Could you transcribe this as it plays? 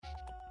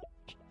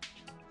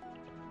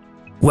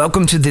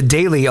Welcome to the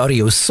Daily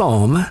Audio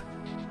Psalm.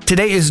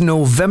 Today is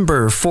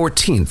November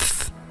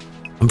 14th.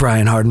 I'm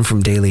Brian Harden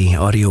from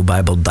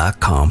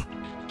dailyaudiobible.com.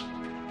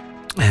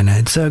 And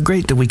it's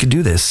great that we could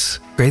do this.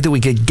 Great that we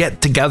could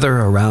get together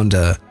around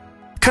a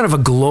kind of a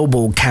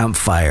global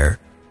campfire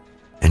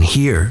and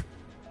hear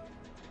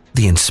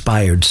the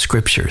inspired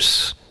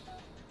scriptures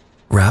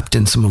wrapped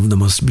in some of the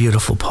most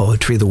beautiful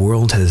poetry the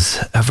world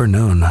has ever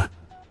known.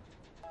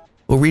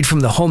 We'll read from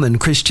the Holman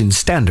Christian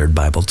Standard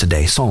Bible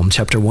today, Psalm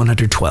chapter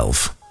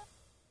 112.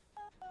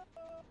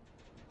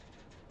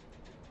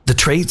 The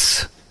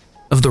traits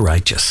of the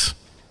righteous.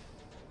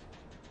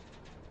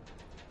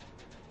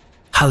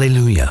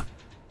 Hallelujah.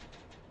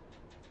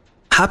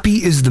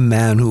 Happy is the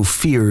man who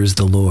fears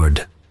the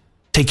Lord,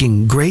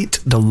 taking great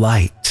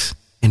delight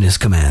in his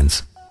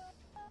commands.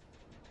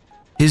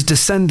 His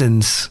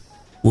descendants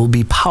will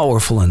be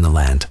powerful in the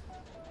land.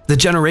 The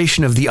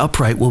generation of the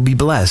upright will be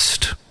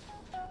blessed.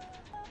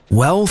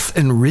 Wealth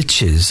and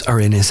riches are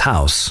in his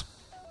house,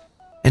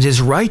 and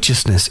his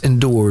righteousness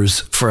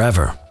endures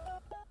forever.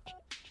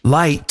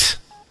 Light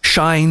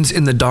shines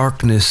in the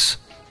darkness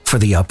for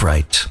the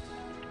upright.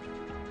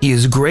 He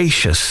is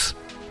gracious,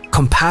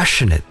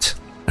 compassionate,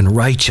 and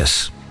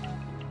righteous.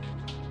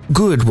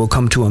 Good will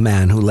come to a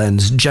man who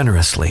lends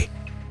generously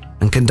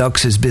and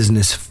conducts his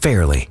business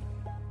fairly.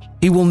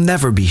 He will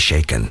never be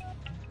shaken.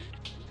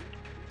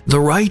 The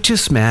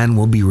righteous man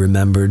will be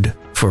remembered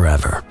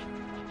forever.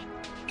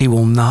 He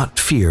will not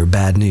fear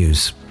bad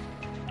news.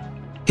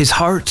 His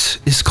heart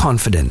is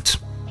confident,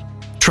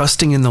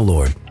 trusting in the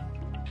Lord.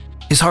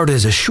 His heart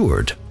is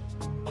assured.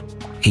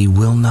 He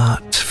will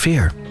not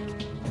fear.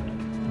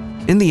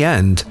 In the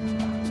end,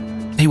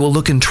 he will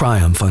look in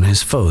triumph on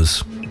his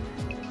foes.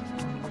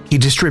 He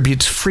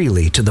distributes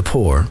freely to the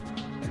poor.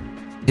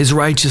 His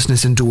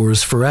righteousness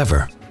endures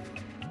forever.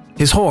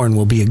 His horn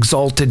will be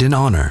exalted in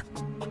honor.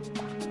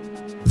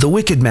 The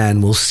wicked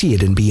man will see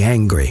it and be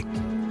angry.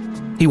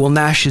 He will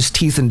gnash his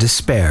teeth in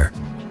despair.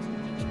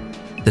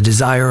 The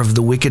desire of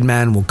the wicked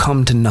man will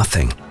come to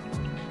nothing.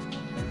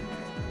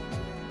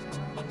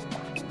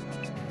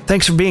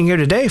 Thanks for being here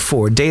today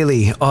for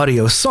Daily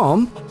Audio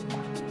Psalm.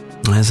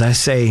 As I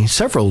say,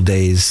 several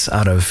days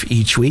out of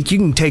each week, you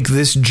can take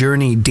this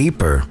journey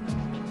deeper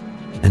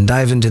and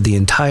dive into the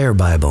entire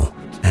Bible,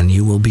 and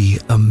you will be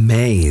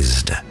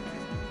amazed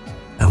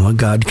at what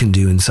God can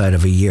do inside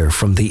of a year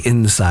from the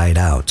inside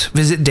out.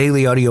 Visit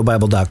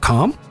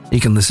dailyaudiobible.com. You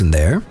can listen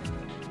there,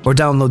 or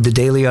download the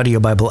Daily Audio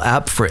Bible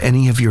app for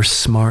any of your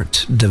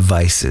smart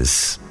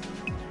devices.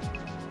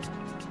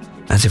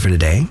 That's it for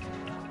today.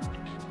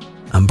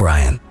 I'm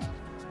Brian.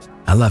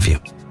 I love you.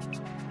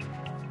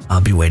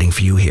 I'll be waiting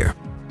for you here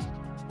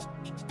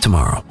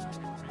tomorrow.